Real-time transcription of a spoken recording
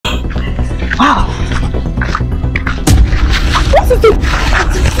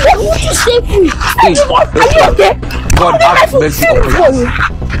take food. Hey, Are you okay? God have mercy upon you.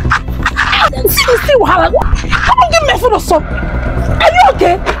 See what? Don't give me food or something. Are you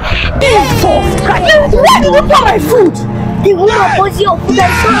okay? Why did you pour my food? The woman poison your food. I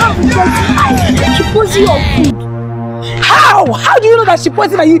saw her with your eyes. She poison your food. How? How do you know that she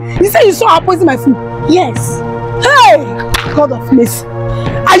poisoned my food? You say you saw her poison my food? Yes. Hey! God of mercy.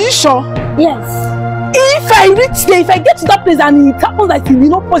 Are you sure? Yes. If I reach there, if I get to that place and it happens that you will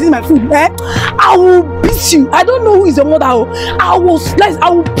not poison my food, I will beat you. I don't know who is your mother. I will slice, I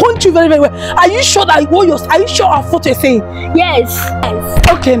will punch you very, very well. Are you sure that are you sure of what you're saying? Yes. Yes.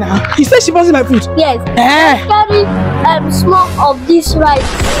 Okay now. You said she poisoned my food? Yes. Carry small of this rice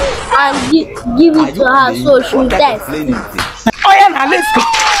and give it to her so she will test. Oh yeah, now let's go.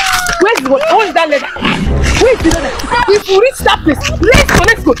 Where is that letter? Where is the letter? If you reach that place,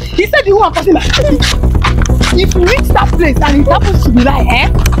 let's go. He said the woman passing my food. If you reach that place and it happens to be right,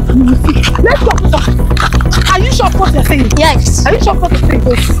 you will see. Let's go. Are you sure of what you're saying? Yes. Are you sure of what you're saying?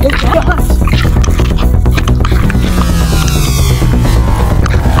 Yes.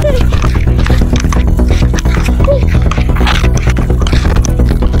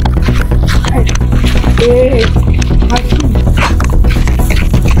 Hey, my food.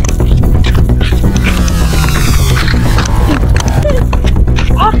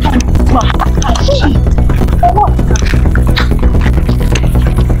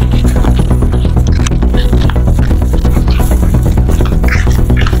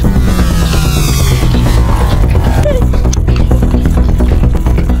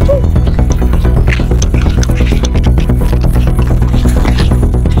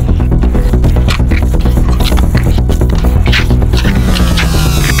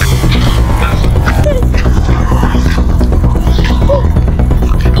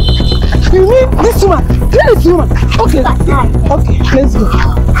 This woman, where is this woman? Okay, let's go.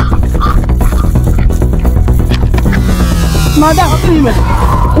 Madam,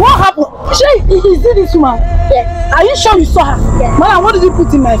 what happened? Is it this woman? Yes. Are you sure you saw her? Yes. Madam, what did you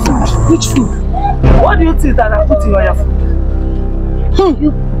put in my food? Which food? What do you think that I put in your food?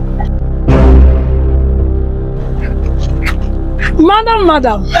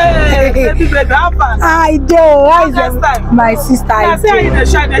 Madam. Hey, baby, happen. I do. Why is my sister? I say in the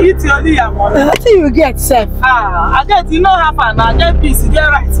shade, they eat only your money. What do you get, sir? I get, you know, happen. I get peace, you get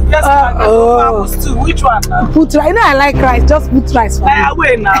rice, you get spaghetti, too. Which one now? Put rice. You know I like rice. Just put rice for me.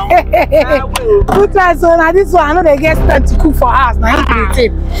 Away now. Put rice on. And this one, I know they get time to cook for us. Now you can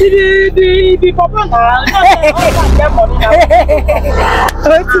take. The papa now.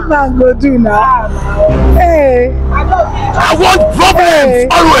 What man go do now? Hey. I want problems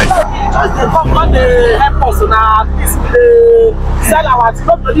always. Just the come on the help us now. This sell our thing.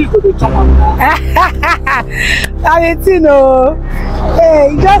 Nobody go to chop am. I didn't know.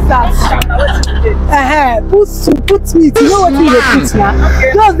 Hey, just that. Put meat. You know what you put now?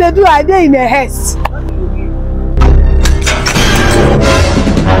 Just they do. I dey in a haste.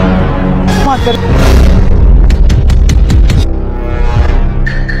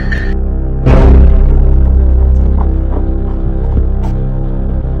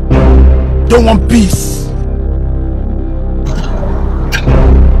 Don't want peace.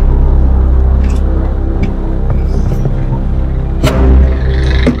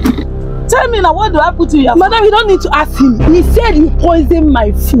 Tell me now, what do I put in your food? Madam, you don't need to ask him. He said you poisoned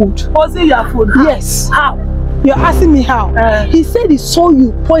my food. Poison your food? Yes. How? You're asking me how? He said he saw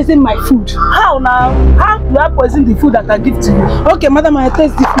you poison my food. How now? How do I poison the food that I give to you? Okay, madam, I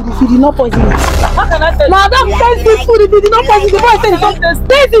taste the food if you did not poison it. How can I taste it? Madam, taste the food if you did not poison it. Before I said it,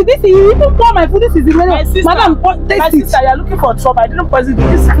 taste it. This is, you even pour my food. This is the my sister, madam, taste my it. sister, you're looking for trouble. I didn't poison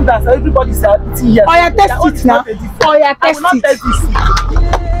this food that everybody's eating here. Oh, yeah, taste it now. Oh, yeah, I will not taste taste this.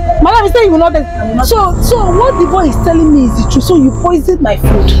 Madam, you say you will not taste. So what the boy is telling me is the truth. So you poisoned my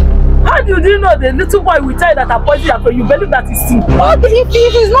food. How do you know the little boy will tell you that I poisoned your food? You believe that it's true? Okay,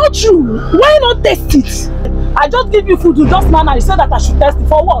 if it's not true, why not test it? I just give you food to just now. You said that I should test it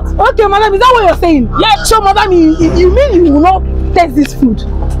for what? Okay, madam, is that what you're saying? Yes. So, madam, you mean you will not test this food?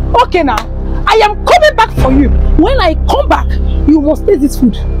 Okay, now, I am coming back for you. When I come back, you must taste this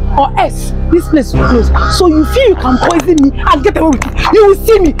food. Or else, this place will close. So you feel you can poison me and get away with it. You will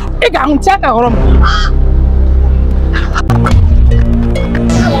see me.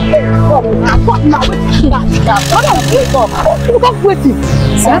 What now? Madam, wake up. Stop waiting.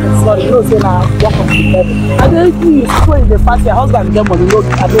 Sorry, you know, say now, walk up to heaven. I don't think you go in the fast, your husband get money, no,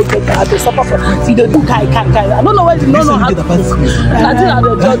 I don't get I don't suffer for see they do kai. I don't know where you don't know how to do. I think I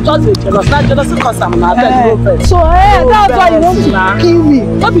just jealous. Not jealous because I'm not friend. So that's why you want to kill me.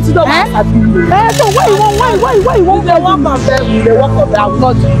 Don't be too dumb at you. So why you want They walk on them, they walk on them. I will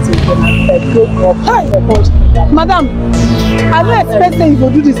not do it again. Madam, I don't expect that you go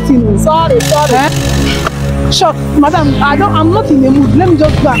do this thing. Sorry. Sure, madam, I'm not in the mood. Let me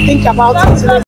just go and think about it.